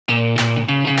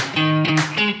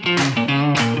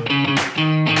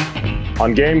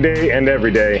On game day and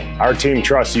every day, our team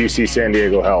trusts UC San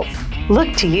Diego Health.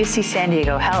 Look to UC San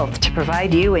Diego Health to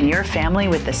provide you and your family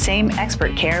with the same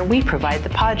expert care we provide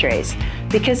the Padres,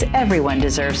 because everyone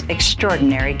deserves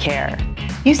extraordinary care.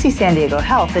 UC San Diego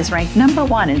Health is ranked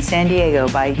 #1 in San Diego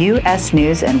by U.S.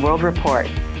 News and World Report.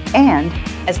 And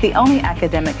as the only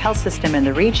academic health system in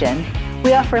the region,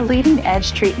 we offer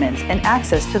leading-edge treatments and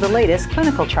access to the latest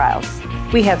clinical trials.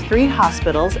 We have 3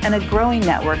 hospitals and a growing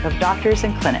network of doctors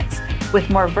and clinics, with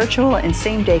more virtual and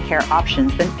same-day care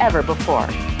options than ever before.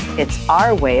 It's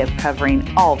our way of covering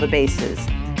all the bases,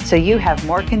 so you have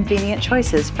more convenient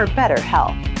choices for better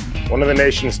health. One of the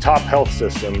nation's top health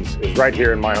systems is right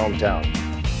here in my hometown.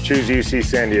 Choose UC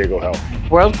San Diego Health.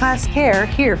 World-class care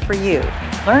here for you.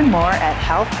 Learn more at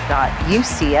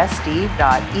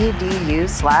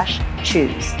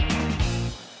health.ucsd.edu/choose.